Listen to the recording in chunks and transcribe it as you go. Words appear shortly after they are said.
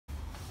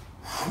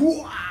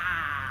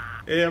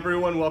Hey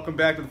everyone, welcome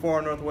back to the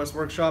 4 Northwest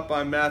Workshop.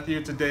 I'm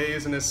Matthew. Today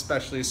is an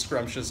especially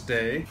scrumptious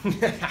day.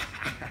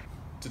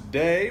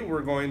 Today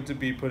we're going to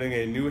be putting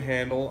a new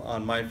handle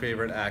on my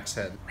favorite axe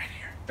head. Right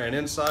here. And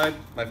inside,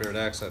 my favorite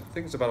axe head. I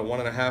think it's about a one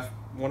and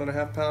a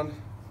half pound,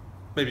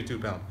 maybe 2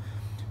 pound.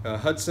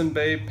 Hudson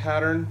Bay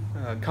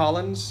pattern,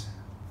 Collins.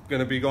 Going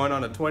to be going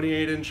on a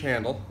 28-inch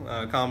handle,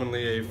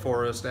 commonly a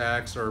forest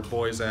axe or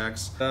boy's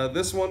axe.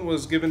 This one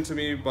was given to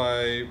me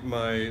by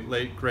my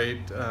late great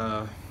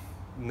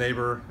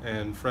neighbor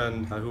and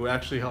friend who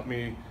actually helped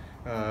me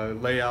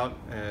lay out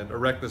and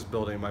erect this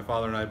building. My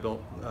father and I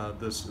built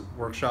this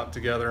workshop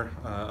together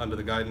under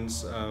the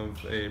guidance of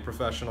a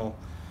professional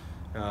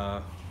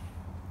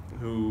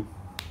who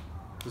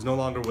is no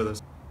longer with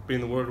us. Being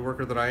the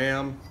woodworker that I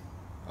am,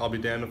 I'll be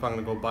damned if I'm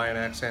going to go buy an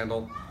axe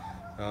handle.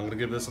 I'm going to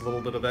give this a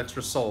little bit of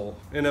extra soul.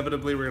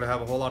 Inevitably, we're going to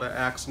have a whole lot of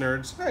axe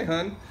nerds, hey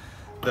hun,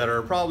 that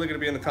are probably going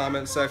to be in the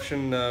comment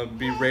section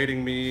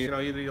berating me. You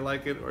know, either you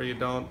like it or you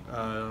don't,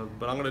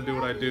 but I'm going to do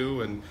what I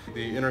do, and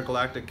the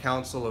Intergalactic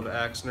Council of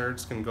Axe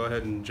Nerds can go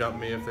ahead and jump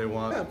me if they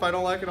want. Yeah, if I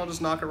don't like it, I'll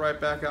just knock it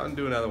right back out and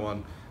do another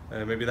one.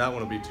 And maybe that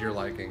one will be to your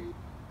liking.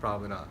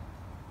 Probably not.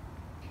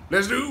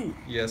 Let's do!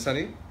 Yes,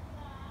 honey?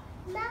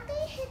 Malachi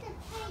hit a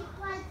pig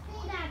right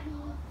feet at me.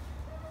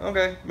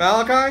 Okay,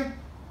 Malachi?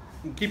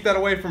 Keep that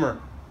away from her.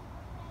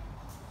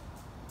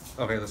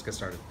 Okay, let's get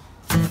started.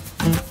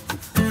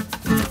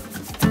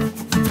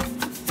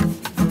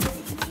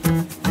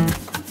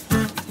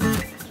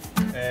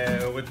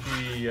 With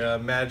the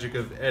magic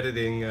of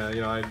editing,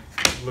 you know, I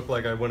look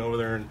like I went over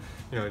there and,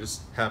 you know, I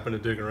just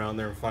happened to dig around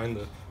there and find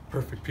the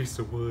perfect piece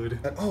of wood.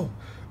 Oh,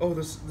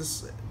 this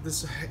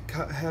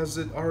has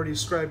it already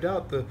scribed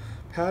out, the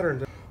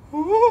pattern.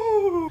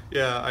 Ooh.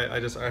 Yeah, I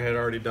had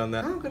already done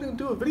that. I'm gonna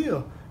do a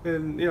video,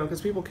 and you know,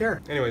 because people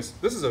care. Anyways,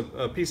 this is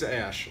a piece of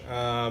ash.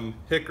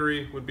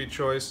 Hickory would be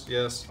choice.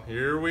 Yes,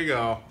 here we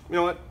go. You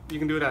know what? You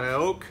can do it out of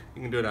oak.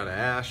 You can do it out of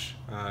ash.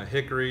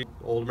 Hickory,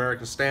 old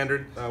American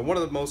standard. One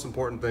of the most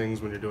important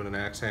things when you're doing an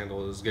axe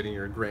handle is getting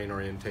your grain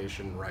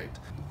orientation right.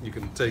 You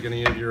can take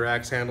any of your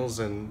axe handles,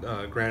 and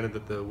granted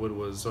that the wood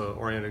was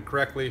oriented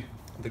correctly,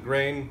 the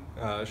grain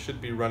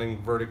should be running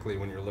vertically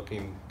when you're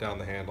looking down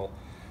the handle.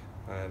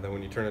 And then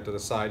when you turn it to the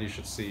side, you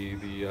should see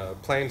the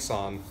plain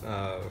sawn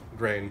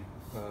grain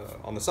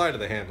on the side of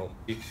the handle.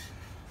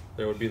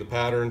 There would be the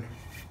pattern,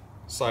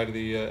 side of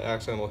the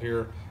axe handle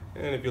here.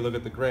 And if you look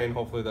at the grain,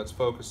 hopefully that's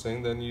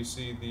focusing, then you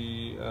see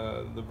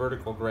the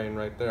vertical grain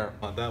right there.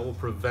 That will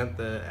prevent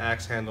the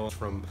axe handle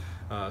from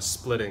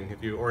splitting.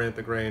 If you orient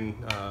the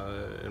grain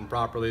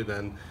improperly,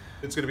 then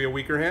it's going to be a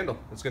weaker handle.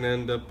 It's going to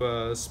end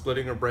up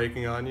splitting or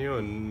breaking on you,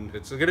 and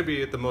it's going to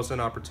be at the most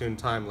inopportune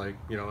time, like,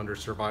 you know, under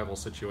survival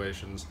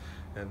situations,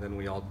 and then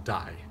we all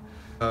die.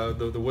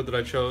 The wood that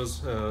I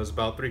chose is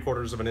about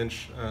 3/4 of an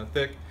inch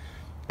thick.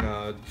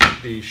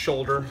 The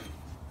shoulder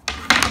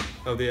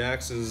of the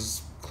axe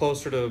is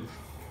closer to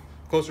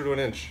an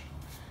inch,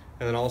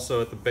 and then also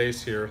at the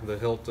base here, the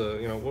hilt.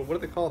 You know, what do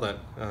they call that?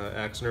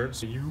 Axe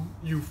nerds.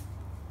 You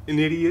an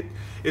idiot.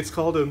 It's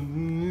called a.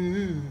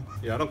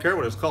 Yeah, I don't care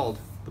what it's called.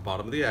 The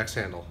bottom of the axe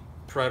handle,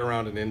 right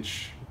around an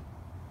inch,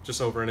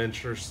 just over an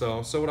inch or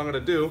so. So what I'm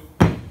going to do,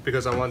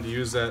 because I wanted to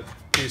use that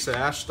piece of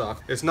ash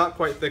stock, it's not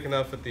quite thick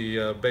enough at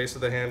the base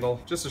of the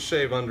handle, just a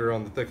shave under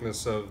on the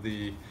thickness of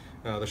the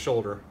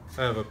shoulder.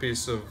 I have a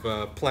piece of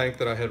plank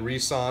that I had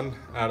resawn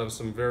out of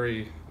some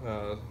very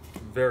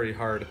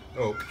hard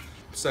oak.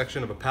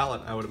 Section of a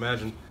pallet, I would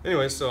imagine.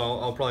 Anyway, so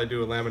I'll probably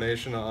do a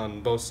lamination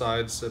on both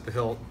sides at the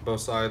hilt, both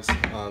sides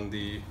on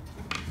the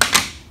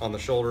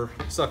shoulder.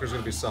 Sucker's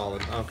gonna be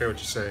solid. I don't care what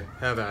you say.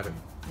 Have at it.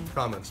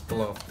 Comments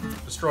below.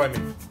 Destroy me.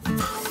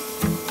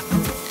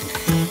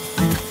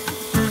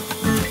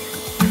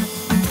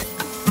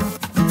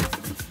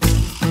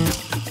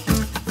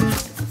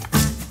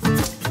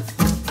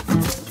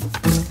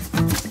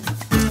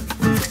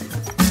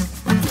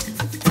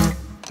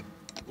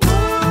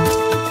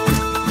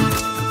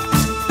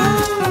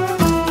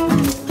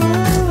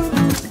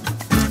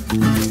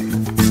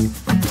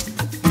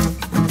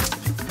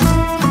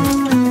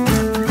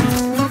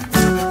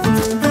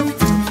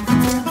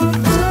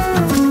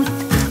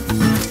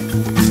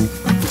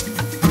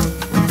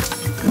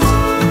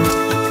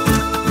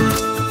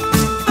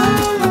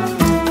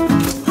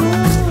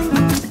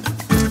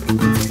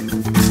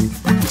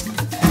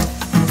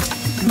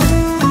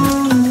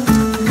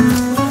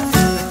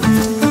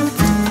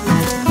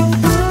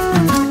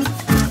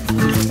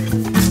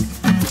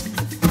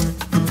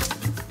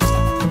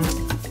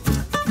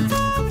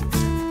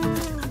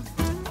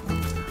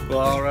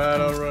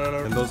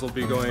 Alright. And those will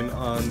be going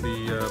on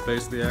the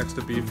base of the axe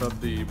to beef up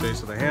the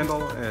base of the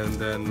handle, and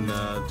then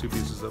 2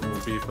 pieces that will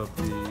beef up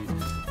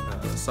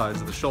the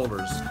sides of the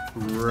shoulders.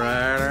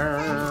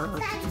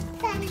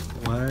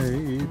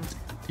 Wait,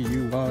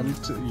 you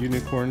want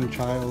unicorn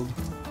child?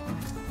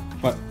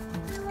 What?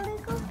 I want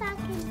to go back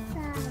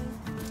inside.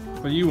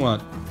 What do you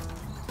want?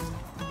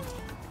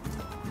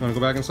 You want to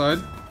go back inside?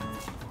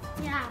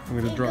 Yeah. I'm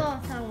gonna go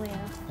somewhere.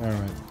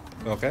 Alright.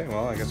 Okay,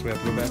 well, I guess we have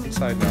to go back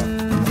inside now.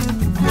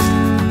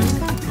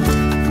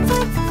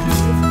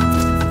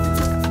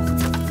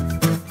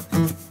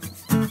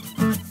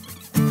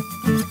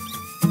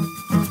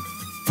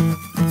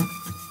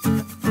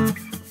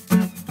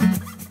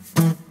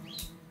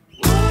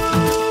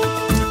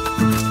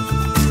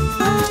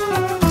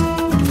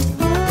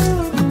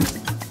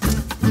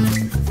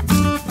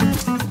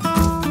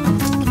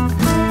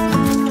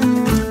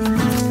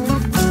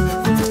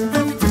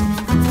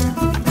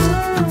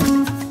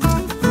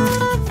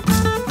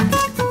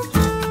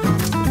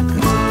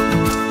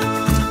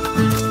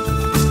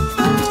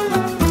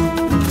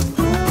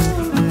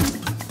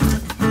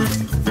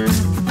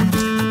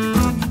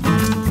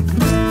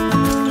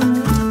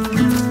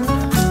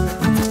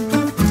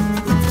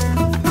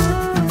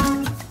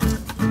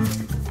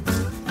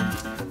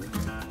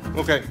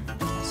 Okay,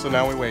 so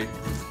now we wait.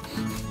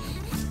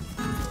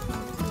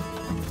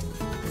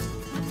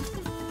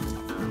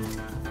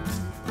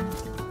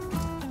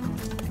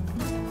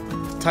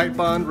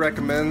 Titebond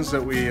recommends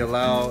that we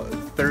allow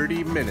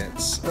 30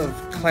 minutes of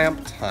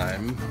clamp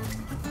time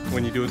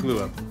when you do a glue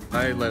up.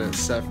 I let it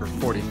set for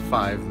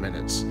 45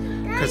 minutes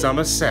because I'm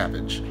a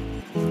savage.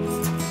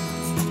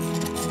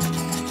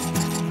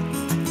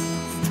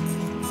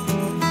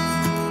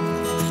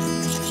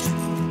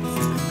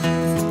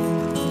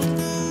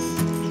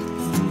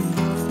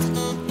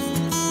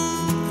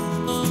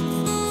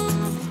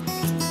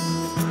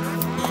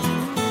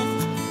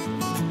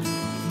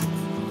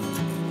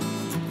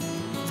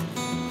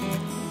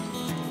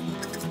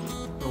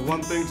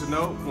 One thing to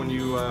note when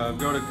you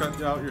go to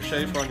cut out your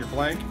shape on your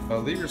blank,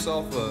 leave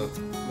yourself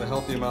a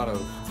healthy amount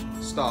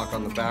of stock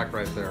on the back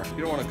right there.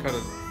 You don't want to cut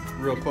it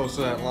real close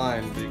to that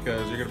line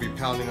because you're going to be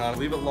pounding on it.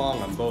 Leave it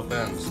long on both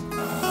ends.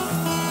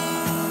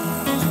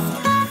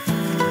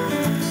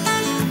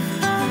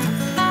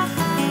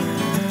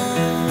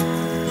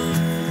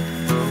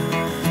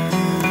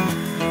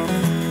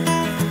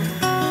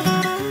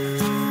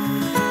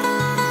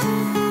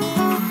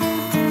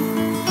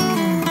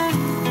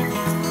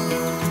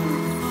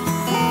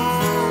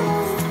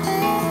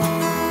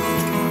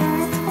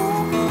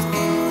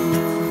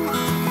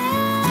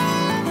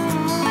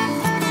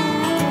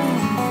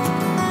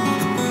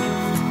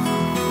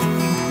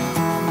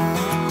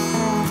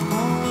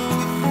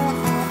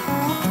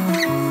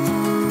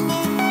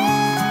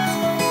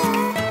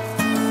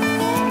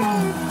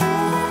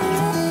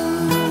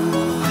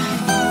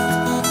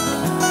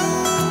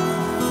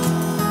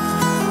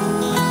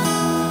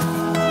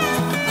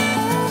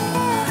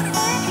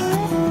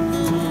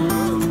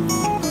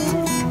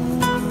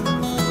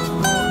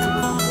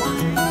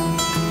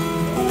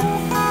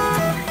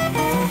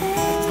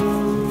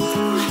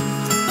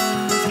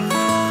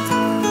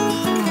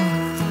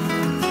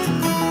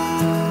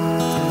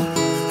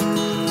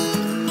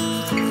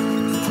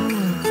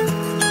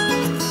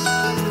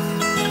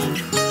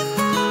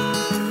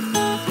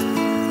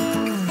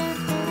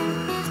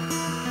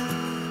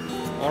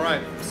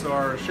 So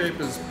our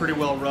shape is pretty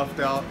well roughed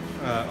out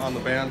on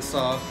the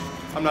bandsaw.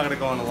 I'm not going to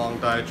go on a long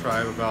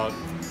diatribe about,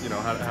 you know,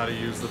 how to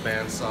use the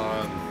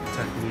bandsaw and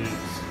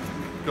techniques.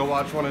 Go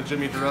watch one of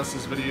Jimmy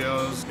DeRuss's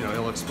videos. You know,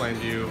 he'll explain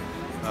to you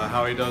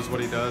how he does what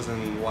he does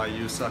and why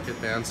you suck at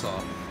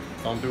bandsaw.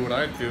 Don't do what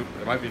I do.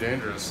 It might be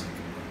dangerous.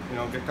 You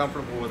know, get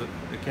comfortable with it.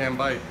 It can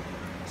bite.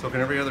 So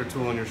can every other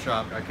tool in your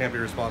shop. I can't be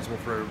responsible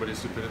for everybody's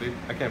stupidity.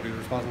 I can't be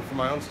responsible for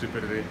my own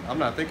stupidity. I'm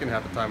not thinking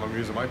half the time I'm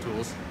using my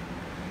tools.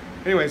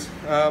 Anyways,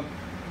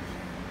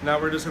 now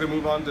we're just going to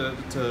move on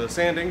to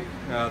sanding.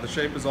 The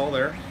shape is all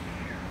there.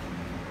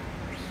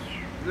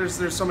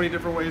 There's so many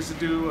different ways to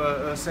do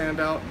a sand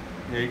out.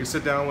 You know, you can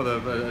sit down with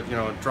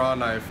a draw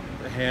knife,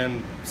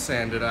 hand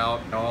sand it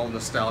out, all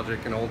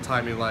nostalgic and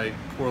old-timey like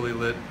poorly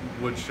lit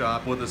wood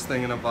shop with this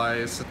thing in a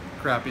vise,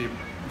 crappy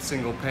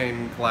single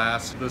pane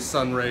glass, the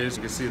sun rays,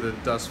 you can see the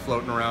dust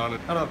floating around. I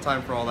don't have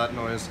time for all that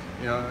noise.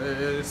 You know,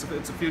 it's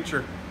a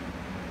future.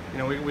 You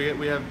know,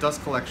 we have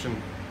dust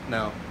collection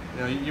now. You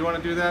know, you want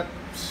to do that?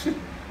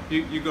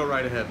 You go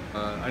right ahead.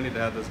 I need to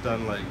have this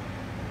done like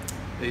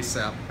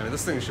ASAP. I mean,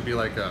 this thing should be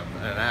like an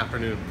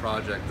afternoon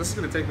project. This is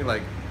going to take me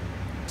like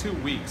 2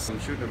 weeks. I'm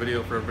shooting a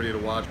video for everybody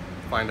to watch,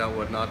 find out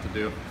what not to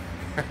do.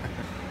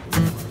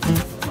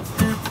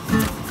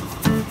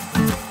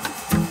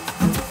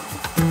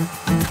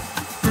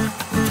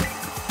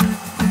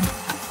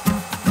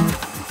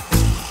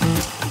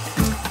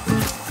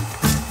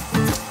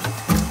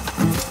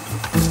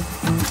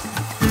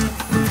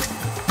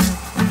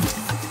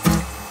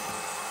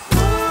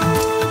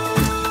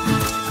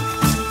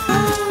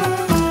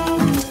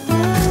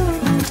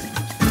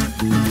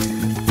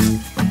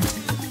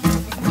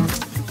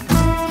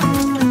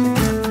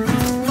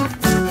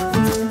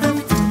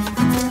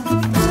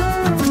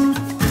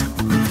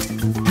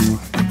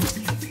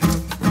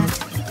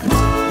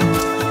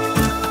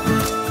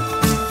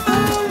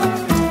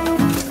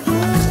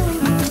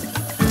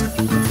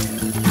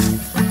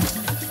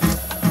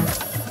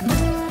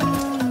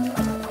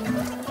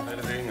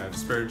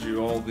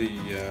 You all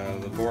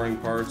the boring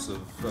parts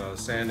of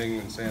sanding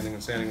and sanding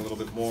and sanding a little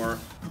bit more.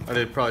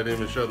 I probably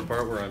didn't even show the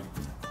part where I,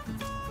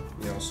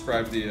 you know,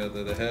 scribed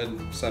the head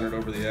centered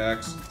over the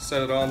axe,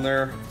 set it on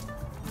there,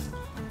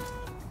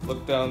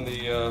 look down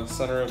the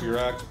center of your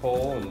axe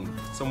pole, and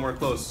somewhere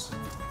close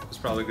is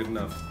probably good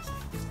enough.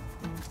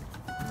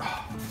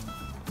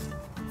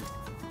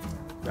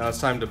 Now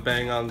it's time to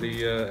bang on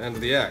the end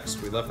of the axe.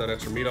 We left that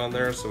extra meat on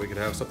there so we could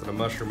have something to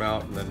mushroom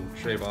out and then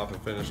shave off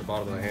and finish the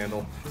bottom of the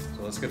handle.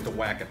 So let's get to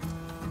whacking.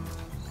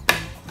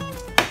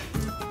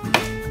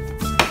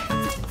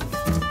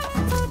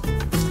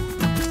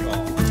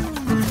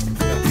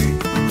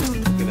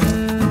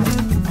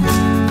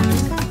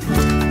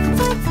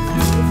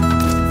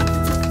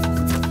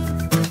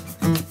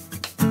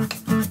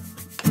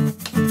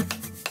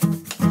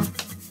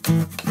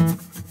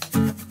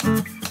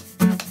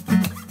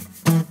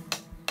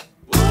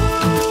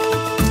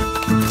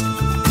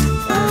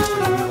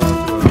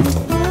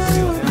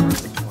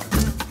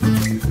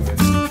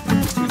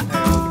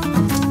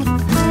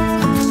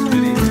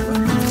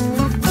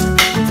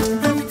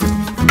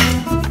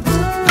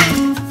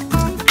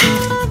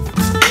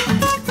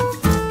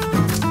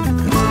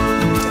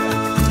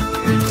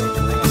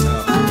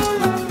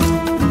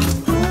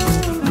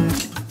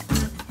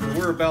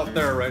 about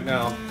there right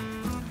now.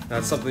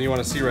 That's something you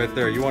want to see right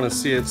there. You want to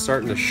see it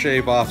starting to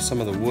shave off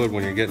some of the wood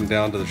when you're getting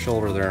down to the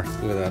shoulder there.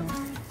 Look at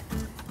that.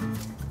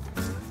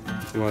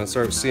 You want to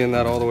start seeing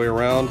that all the way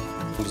around?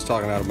 I'm just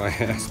talking out of my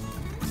ass.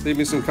 Leave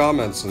me some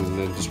comments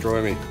and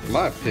destroy me. In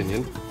my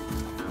opinion,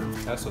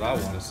 that's what I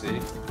want to see.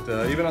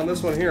 Even on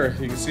this one here,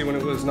 you can see when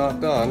it was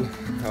not done,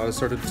 how I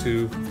started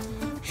to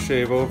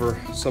shave over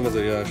some of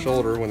the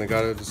shoulder when they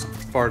got it as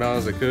far down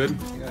as I could.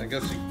 Yeah, I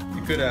guess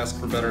you could ask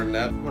for better than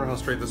that. I wonder how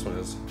straight this one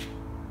is.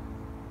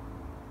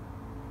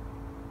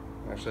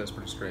 Actually, that's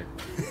pretty straight.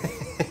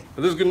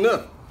 But this is good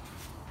enough.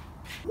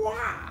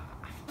 Wow.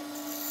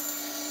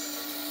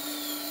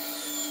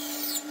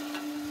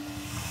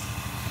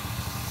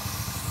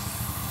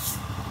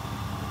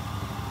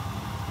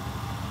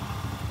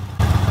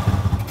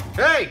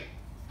 Hey!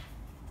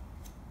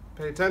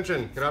 Pay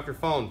attention. Get off your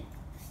phone.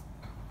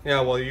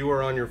 Yeah, while you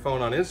were on your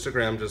phone on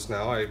Instagram just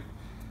now, I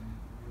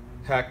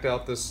hacked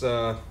out this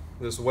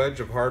this wedge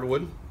of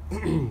hardwood.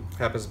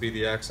 Happens to be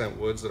the accent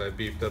woods that I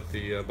beefed up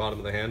the bottom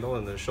of the handle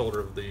and the shoulder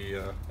of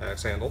the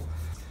axe handle.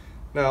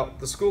 Now,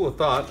 the school of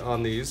thought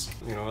on these,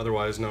 you know,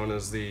 otherwise known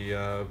as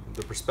the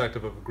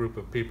perspective of a group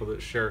of people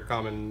that share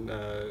common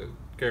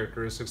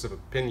characteristics of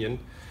opinion.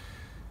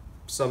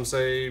 Some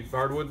say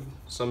hardwood,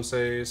 some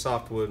say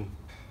softwood.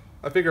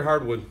 I figure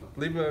hardwood.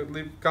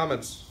 Leave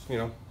comments. You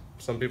know,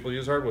 some people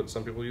use hardwood,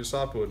 some people use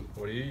softwood.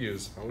 What do you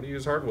use? I'm going to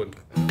use hardwood.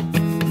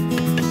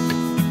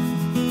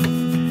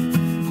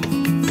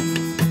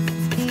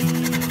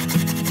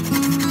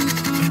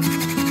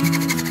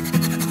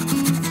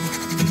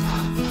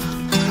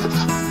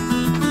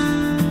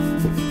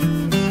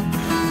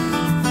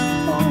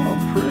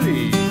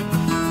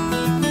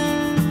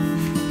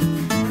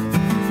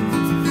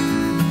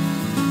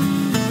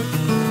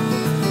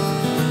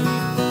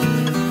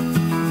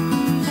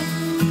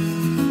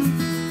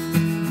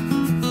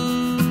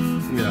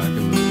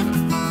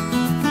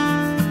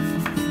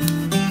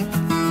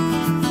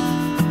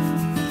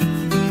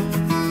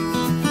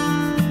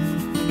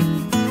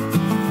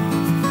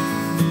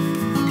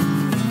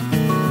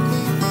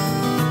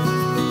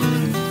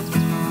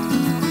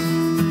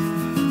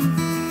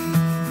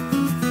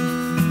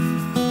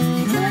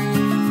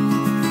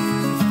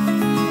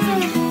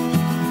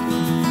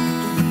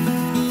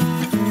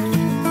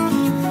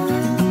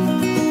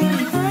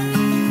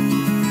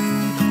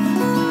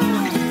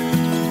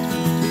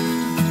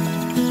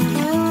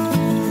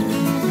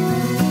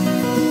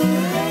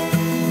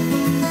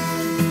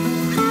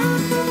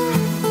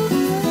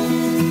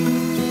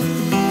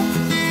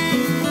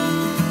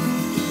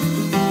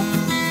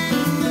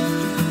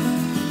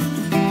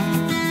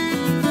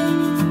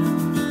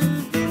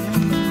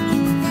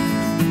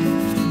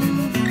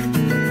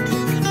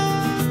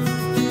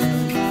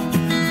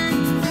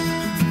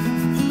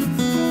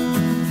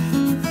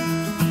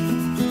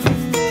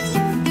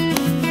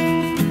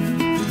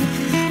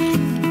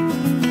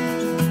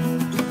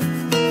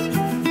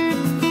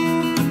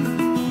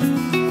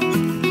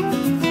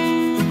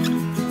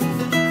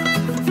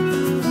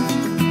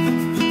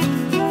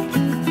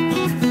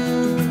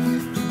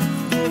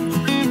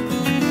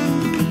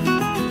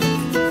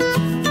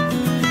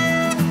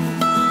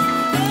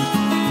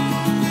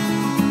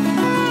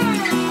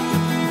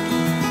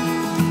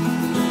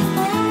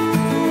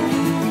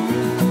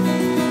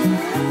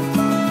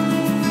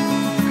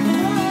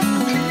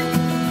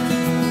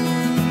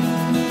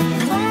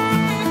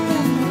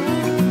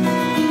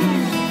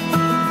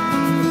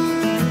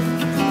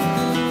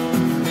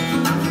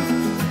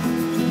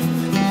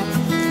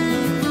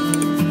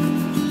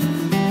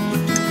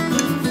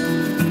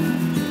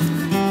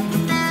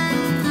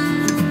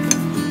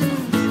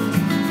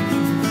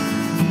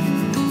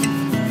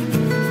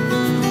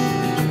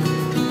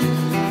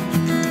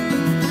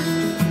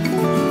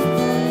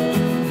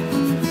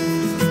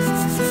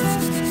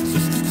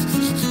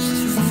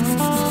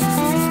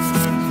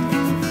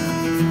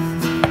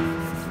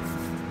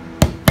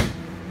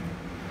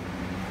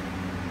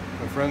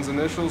 Friend's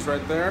initials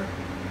right there.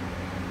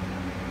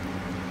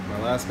 My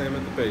last name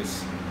at the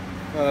base.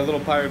 A little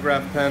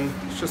pyrograph pen.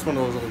 It's just one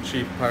of those little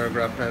cheap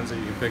pyrograph pens that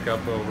you can pick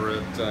up over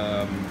at,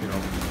 you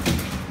know,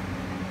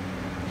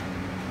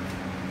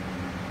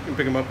 you can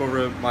pick them up over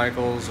at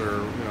Michael's or,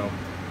 you know,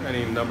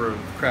 any number of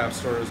craft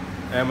stores.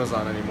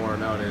 Amazon anymore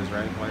nowadays,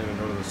 right? Why even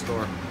go to the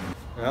store?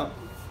 Well,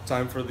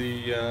 time for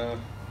the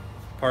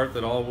part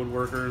that all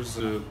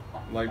woodworkers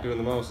like doing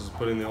the most is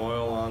putting the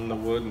oil on the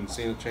wood and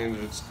seeing it change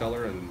its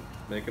color and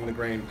making the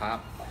grain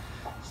pop.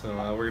 So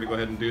we're going to go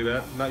ahead and do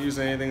that. I'm not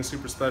using anything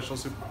super special,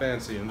 super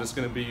fancy. I'm just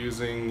going to be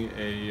using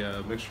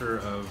a mixture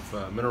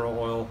of mineral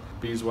oil,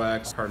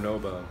 beeswax,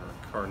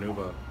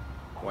 carnauba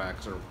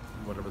wax, or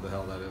whatever the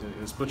hell that is.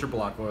 It's butcher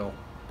block oil,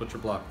 butcher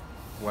block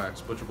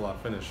wax, butcher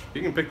block finish.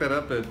 You can pick that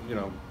up at, you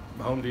know,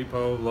 Home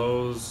Depot,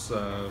 Lowe's,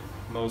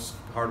 most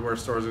hardware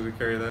stores that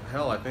carry that.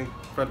 Hell, I think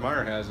Fred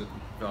Meyer has it.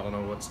 I don't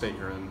know what state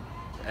you're in.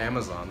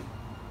 Amazon.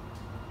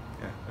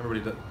 Yeah,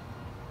 everybody does.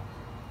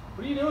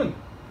 What are you doing?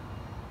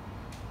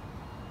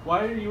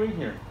 Why are you in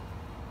here?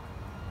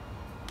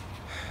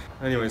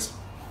 Anyways,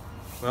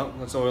 well,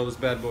 let's oil this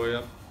bad boy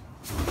up.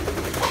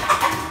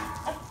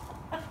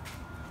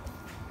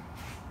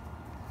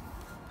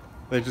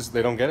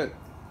 They don't get it.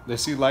 They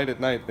see light at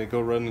night, they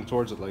go running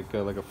towards it like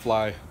a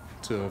fly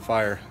to a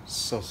fire.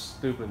 So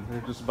stupid.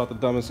 They're just about the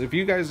dumbest. If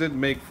you guys didn't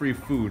make free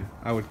food,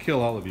 I would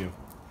kill all of you.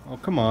 Oh,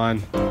 come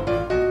on. All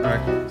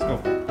right, let's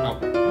go.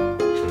 Out. Out.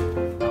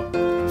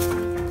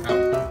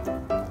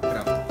 Get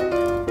out.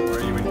 Why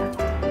are you in here?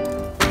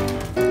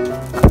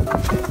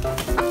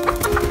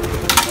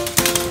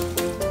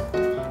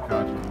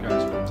 God, you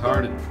guys are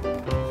retarded.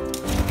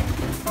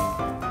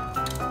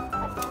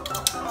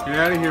 Get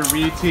out of here,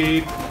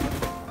 retard.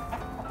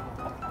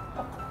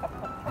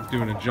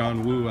 Doing a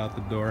John Woo out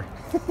the door.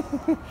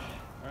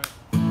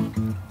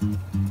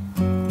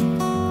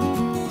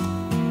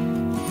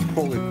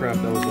 Holy crap,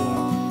 that was a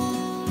lot.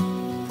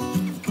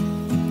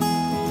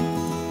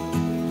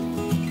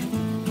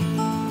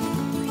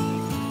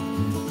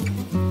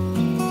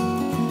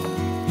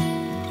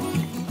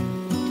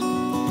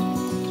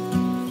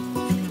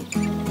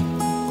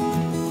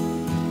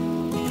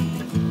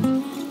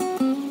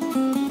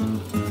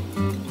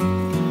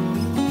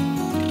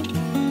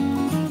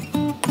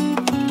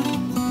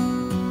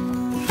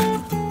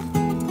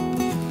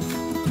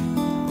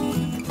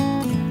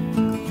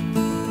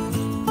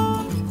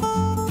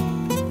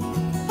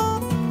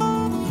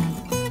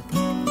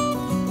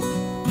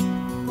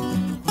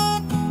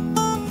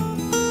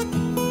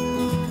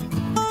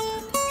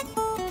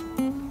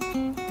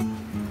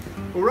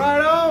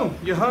 Right on!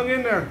 You hung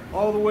in there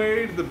all the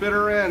way to the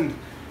bitter end.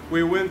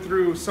 We went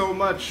through so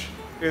much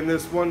in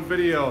this one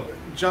video.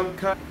 Jump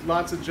cut,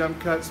 lots of jump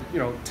cuts,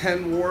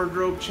 10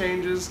 wardrobe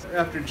changes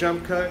after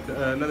jump cut,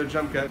 another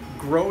jump cut.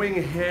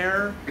 Growing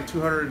hair,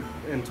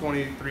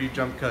 223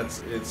 jump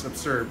cuts. It's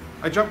absurd.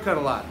 I jump cut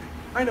a lot.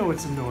 I know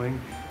it's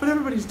annoying, but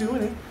everybody's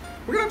doing it.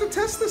 We're gonna have to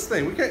test this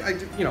thing. We can't,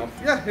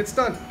 yeah, it's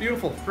done.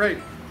 Beautiful, great.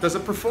 Does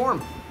it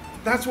perform?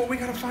 That's what we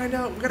gotta find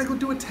out. We gotta go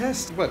do a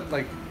test. What?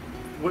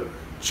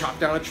 Chop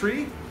down a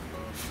tree?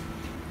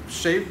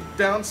 Shave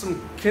down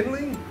some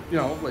kindling?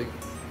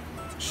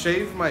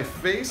 Shave my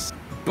face?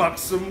 Buck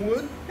some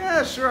wood?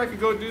 Yeah, sure, I could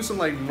go do some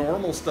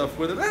normal stuff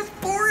with it. That's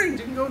boring!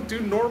 You can go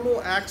do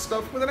normal axe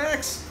stuff with an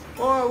axe.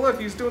 Oh, look,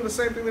 he's doing the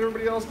same thing that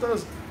everybody else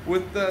does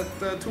with the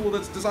tool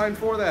that's designed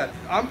for that.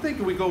 I'm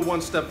thinking we go one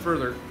step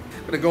further.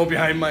 I'm gonna go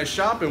behind my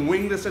shop and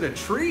wing this at a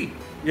tree.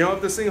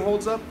 If this thing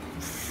holds up,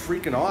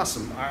 freaking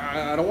awesome.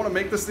 I don't want to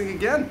make this thing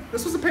again.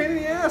 This was a pain in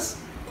the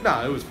ass.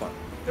 Nah, it was fun.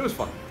 It was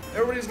fun.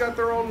 Everybody's got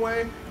their own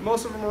way.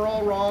 Most of them are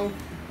all wrong,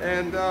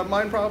 and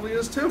mine probably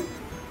is too.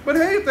 But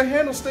hey, if the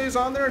handle stays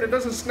on there and it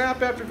doesn't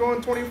snap after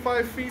going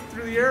 25 feet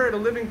through the air at a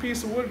living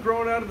piece of wood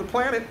growing out of the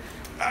planet,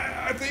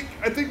 I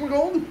think we're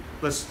golden.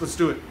 Let's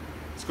do it.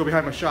 Let's go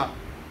behind my shop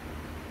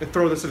and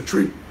throw this at a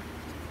tree.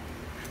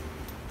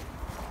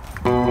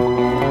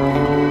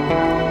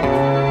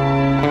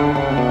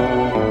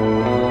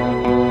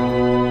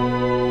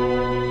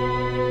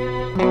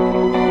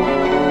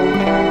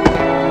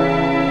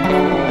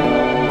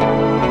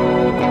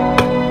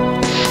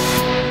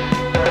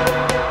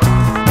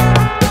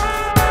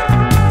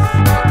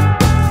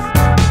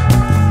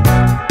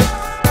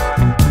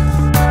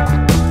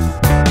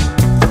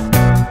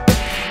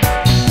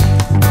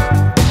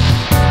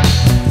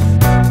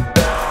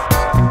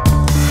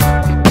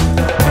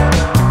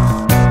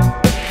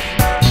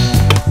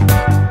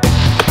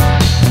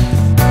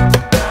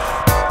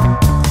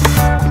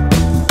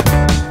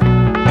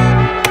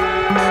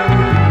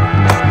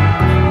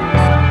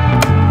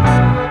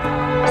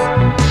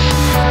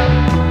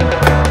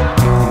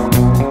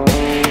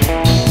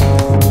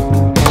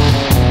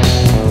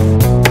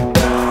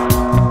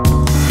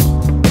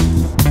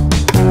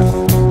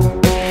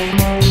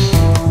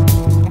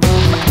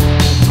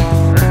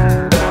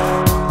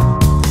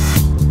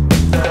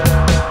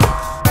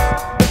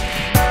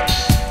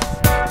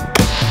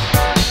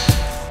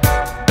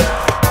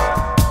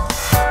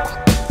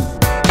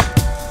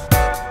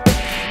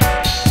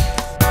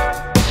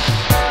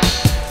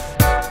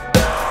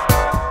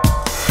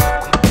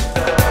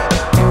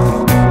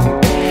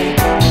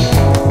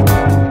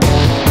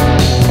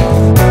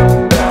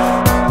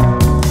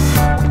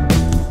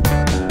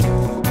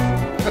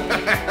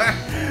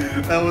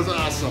 That was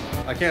awesome.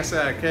 I can't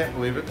say I can't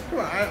believe it. Come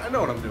on, I know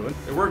what I'm doing.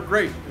 It worked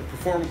great. It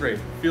performed great.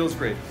 It feels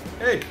great.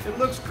 Hey, it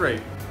looks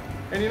great.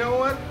 And you know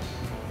what?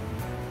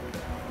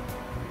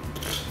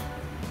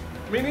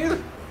 Me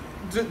neither.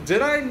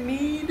 Did I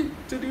need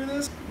to do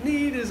this?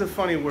 Need is a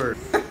funny word.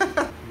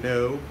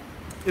 No.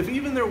 If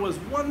even there was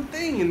one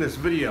thing in this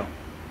video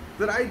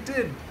that I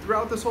did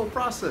throughout this whole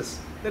process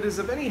that is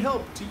of any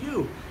help to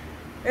you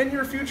and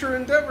your future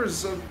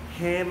endeavors of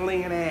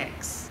handling an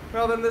axe,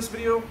 well then this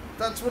video,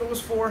 that's what it was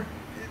for.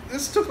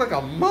 This took like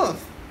a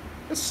month.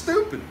 It's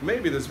stupid.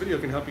 Maybe this video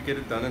can help you get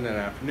it done in an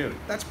afternoon.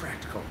 That's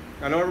practical.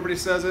 I know everybody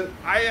says it.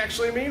 I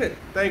actually mean it.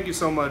 Thank you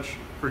so much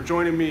for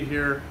joining me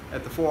here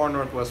at the 4R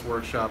Northwest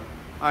Workshop.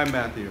 I'm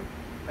Matthew.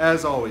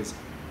 As always,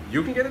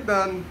 you can get it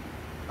done.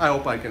 I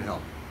hope I can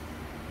help.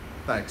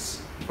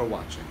 Thanks for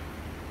watching.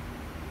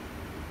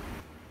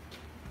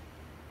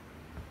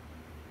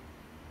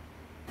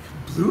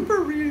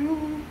 Blooper reel.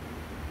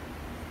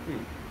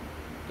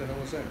 the hell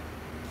was that?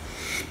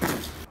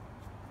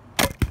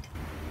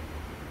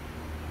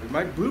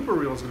 My blooper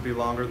reel is going to be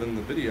longer than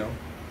the video.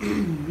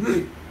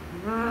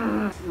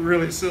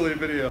 Really silly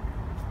video.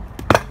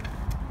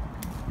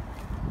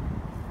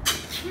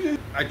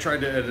 I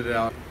tried to edit it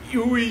out.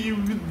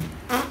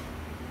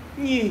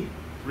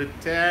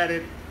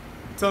 Retarded.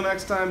 Until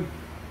next time.